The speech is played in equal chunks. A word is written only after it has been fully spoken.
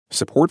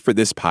Support for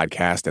this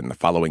podcast and the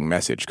following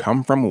message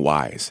come from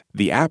Wise,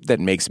 the app that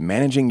makes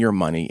managing your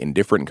money in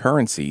different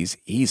currencies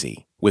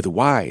easy. With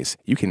Wise,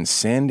 you can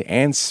send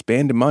and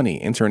spend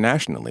money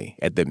internationally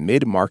at the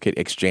mid-market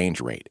exchange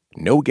rate.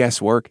 No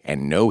guesswork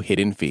and no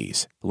hidden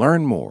fees.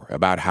 Learn more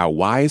about how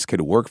Wise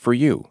could work for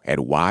you at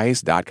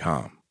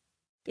wise.com.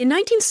 In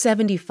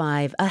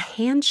 1975, a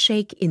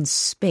handshake in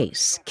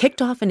space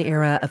kicked off an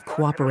era of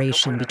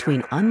cooperation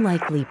between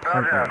unlikely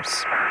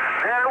partners.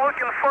 They're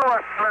looking for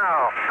us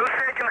now to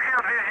shake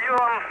hands with you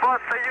on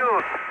board the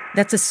Soyuz.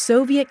 That's a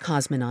Soviet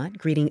cosmonaut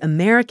greeting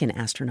American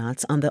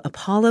astronauts on the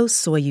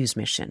Apollo-Soyuz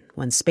mission,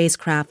 when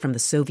spacecraft from the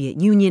Soviet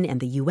Union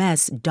and the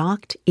U.S.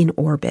 docked in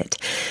orbit.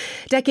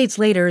 Decades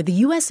later, the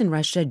U.S. and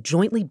Russia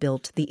jointly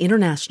built the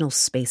International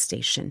Space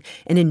Station,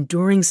 an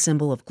enduring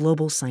symbol of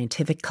global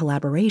scientific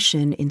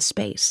collaboration in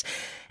space.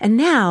 And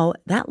now,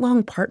 that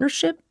long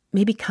partnership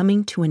may be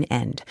coming to an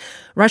end.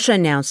 Russia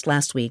announced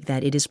last week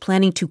that it is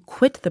planning to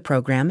quit the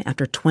program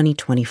after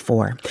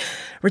 2024.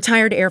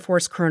 Retired Air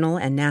Force Colonel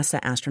and NASA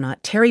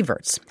astronaut Terry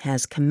Virts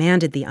has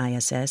commanded the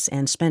ISS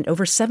and spent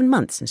over 7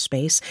 months in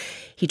space.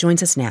 He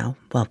joins us now.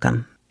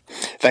 Welcome.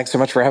 Thanks so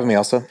much for having me,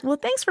 Elsa. Well,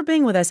 thanks for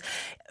being with us.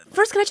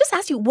 First, can I just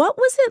ask you, what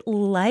was it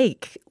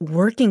like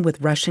working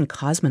with Russian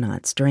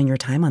cosmonauts during your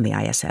time on the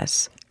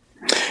ISS?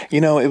 You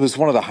know, it was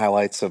one of the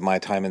highlights of my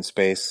time in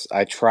space.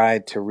 I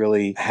tried to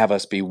really have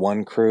us be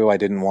one crew. I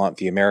didn't want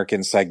the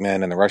American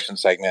segment and the Russian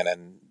segment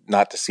and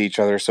not to see each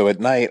other. So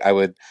at night, I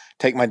would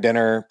take my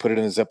dinner, put it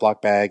in a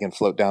Ziploc bag, and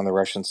float down the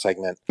Russian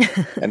segment.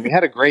 And we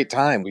had a great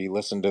time. We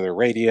listened to the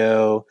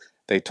radio.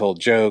 They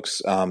told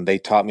jokes. They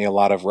taught me a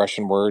lot of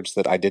Russian words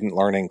that I didn't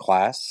learn in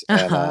class.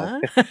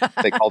 And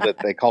they called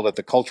it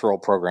the cultural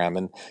program.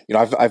 And you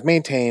know, I've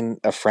maintained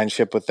a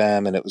friendship with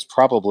them, and it was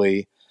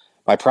probably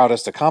my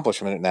proudest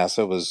accomplishment at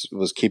NASA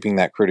was keeping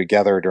that crew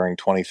together during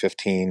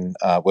 2015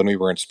 when we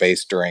were in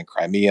space during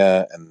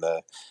Crimea and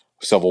the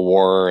Civil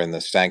War and the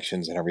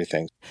sanctions and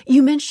everything.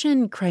 You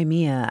mentioned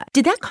Crimea.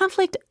 Did that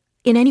conflict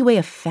in any way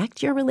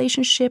affect your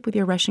relationship with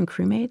your Russian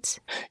crewmates?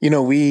 You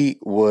know, we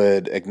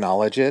would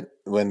acknowledge it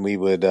when we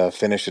would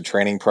finish a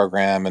training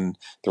program, and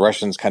the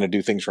Russians kind of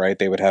do things right.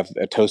 They would have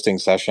a toasting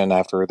session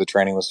after the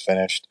training was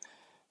finished.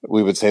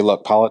 We would say,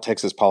 look,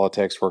 politics is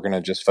politics. We're going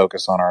to just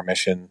focus on our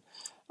mission.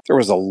 There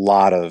was a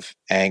lot of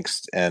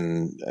angst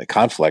and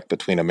conflict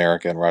between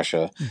America and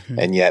Russia,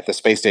 and yet the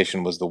space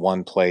station was the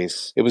one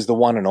place, it was the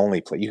one and only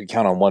place. You could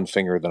count on one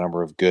finger the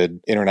number of good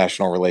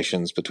international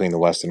relations between the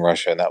West and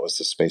Russia, and that was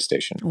the space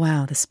station.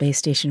 Wow, the space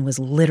station was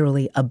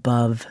literally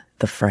above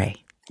the fray.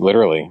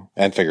 Literally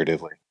and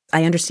figuratively.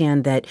 I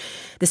understand that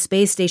the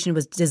space station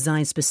was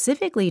designed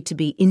specifically to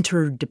be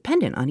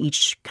interdependent on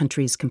each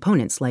country's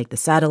components, like the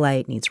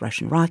satellite needs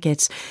Russian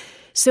rockets.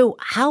 So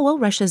how will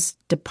Russia's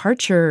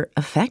departure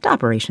affect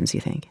operations, you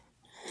think?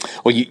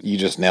 Well, you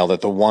just nailed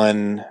it. The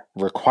one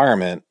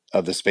requirement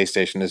of the space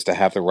station is to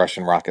have the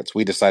Russian rockets.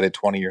 We decided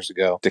 20 years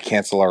ago to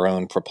cancel our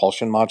own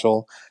propulsion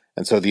module.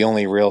 And so the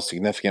only real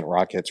significant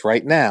rockets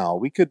right now,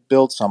 we could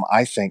build some,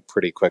 I think,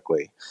 pretty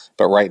quickly.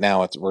 But right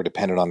now, we're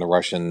dependent on the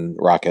Russian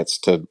rockets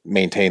to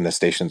maintain the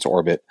station's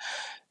orbit.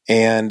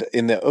 And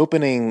in the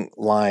opening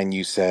line,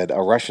 you said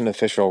a Russian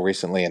official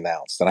recently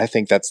announced. And I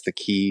think that's the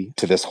key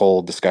to this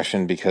whole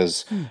discussion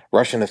because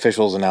Russian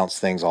officials announce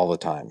things all the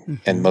time.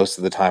 And most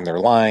of the time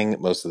they're lying.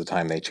 Most of the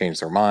time they change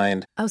their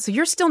mind. Oh, so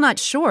you're still not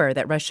sure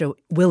that Russia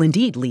will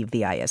indeed leave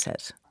the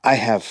ISS? I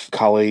have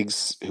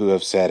colleagues who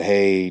have said,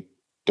 hey,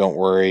 don't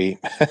worry.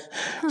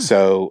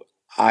 So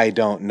I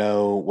don't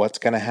know what's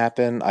going to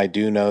happen. I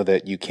do know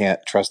that you can't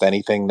trust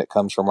anything that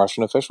comes from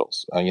Russian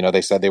officials. You know,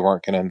 they said they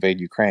weren't going to invade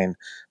Ukraine.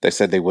 They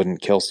said they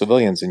wouldn't kill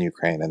civilians in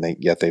Ukraine, and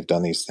yet they've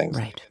done these things.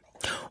 Right.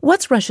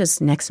 What's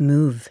Russia's next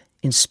move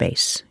in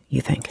space,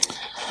 you think?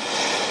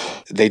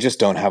 They just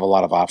don't have a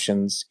lot of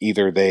options.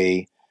 Either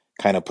they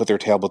kind of put their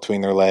tail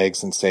between their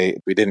legs and say,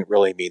 we didn't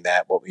really mean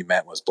that. What we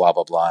meant was blah,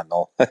 blah, blah.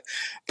 And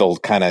they'll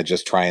kind of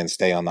just try and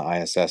stay on the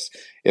ISS.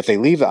 If they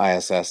leave the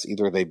ISS,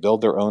 either they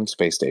build their own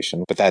space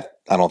station, but I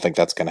don't think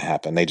that's going to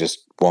happen. They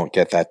just won't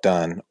get that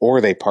done.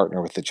 Or they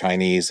partner with the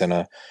Chinese, and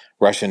a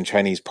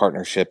Russian-Chinese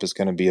partnership is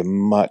going to be a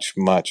much,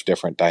 much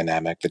different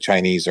dynamic. The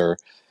Chinese are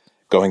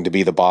going to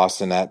be the boss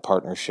in that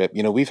partnership.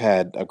 You know, we've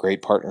had a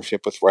great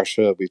partnership with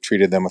Russia. We've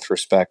treated them with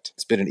respect.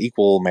 It's been an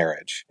equal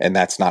marriage, and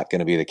that's not going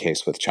to be the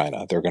case with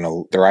China.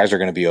 Their eyes are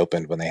going to be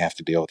opened when they have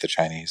to deal with the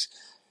Chinese.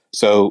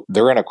 So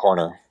they're in a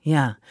corner.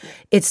 Yeah.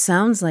 It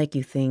sounds like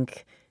you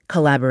think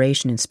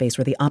collaboration in space,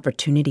 or the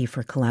opportunity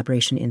for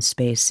collaboration in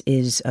space,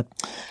 is a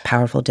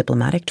powerful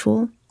diplomatic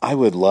tool. I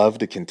would love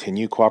to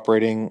continue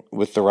cooperating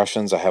with the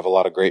Russians. I have a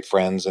lot of great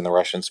friends in the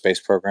Russian space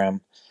program.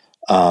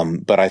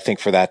 But I think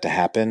for that to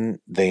happen,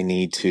 they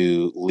need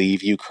to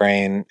leave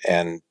Ukraine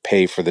and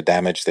pay for the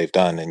damage they've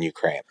done in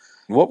Ukraine.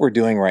 What we're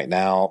doing right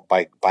now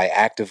by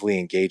actively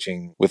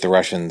engaging with the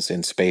Russians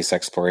in space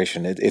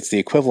exploration, it's the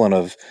equivalent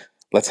of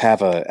let's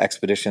have an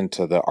expedition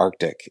to the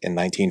Arctic in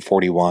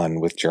 1941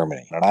 with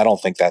Germany. And I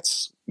don't think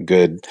that's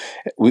good.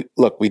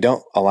 We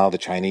don't allow the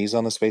Chinese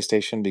on the space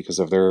station because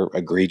of their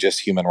egregious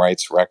human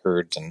rights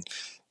records and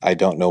I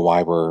don't know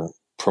why we're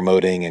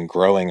promoting and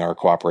growing our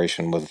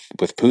cooperation with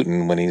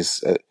Putin when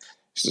he's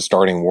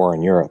starting war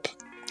in Europe.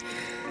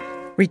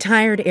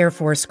 Retired Air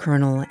Force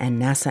Colonel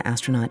and NASA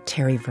astronaut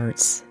Terry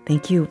Virts,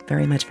 thank you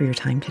very much for your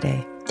time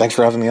today. Thanks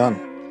for having me on.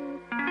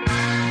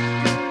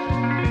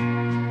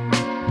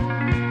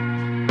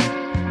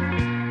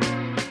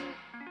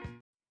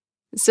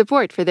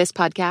 Support for this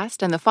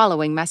podcast and the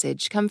following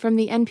message come from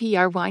the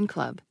NPR Wine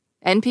Club.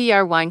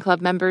 NPR Wine Club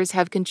members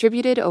have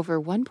contributed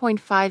over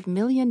 $1.5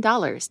 million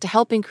to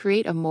helping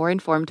create a more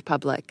informed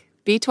public.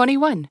 Be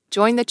 21.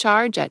 Join the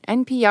charge at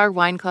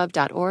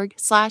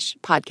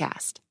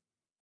nprwineclub.org/podcast.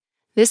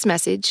 This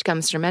message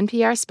comes from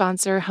NPR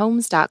sponsor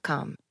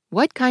Homes.com.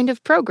 What kind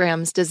of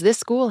programs does this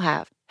school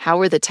have?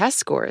 How are the test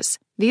scores?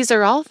 These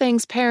are all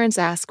things parents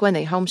ask when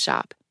they home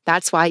shop.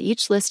 That's why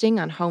each listing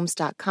on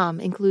Homes.com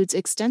includes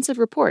extensive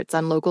reports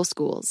on local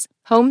schools.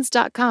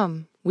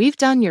 Homes.com. We've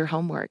done your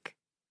homework.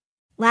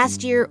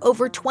 Last year,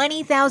 over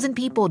 20,000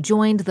 people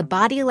joined the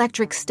Body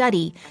Electric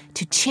study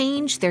to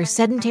change their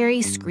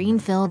sedentary,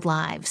 screen-filled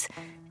lives.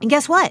 And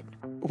guess what?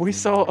 We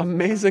saw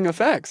amazing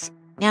effects.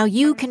 Now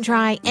you can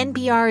try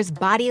NPR's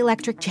Body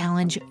Electric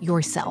Challenge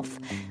yourself.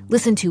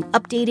 Listen to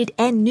updated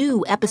and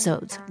new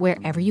episodes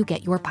wherever you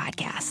get your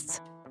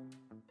podcasts.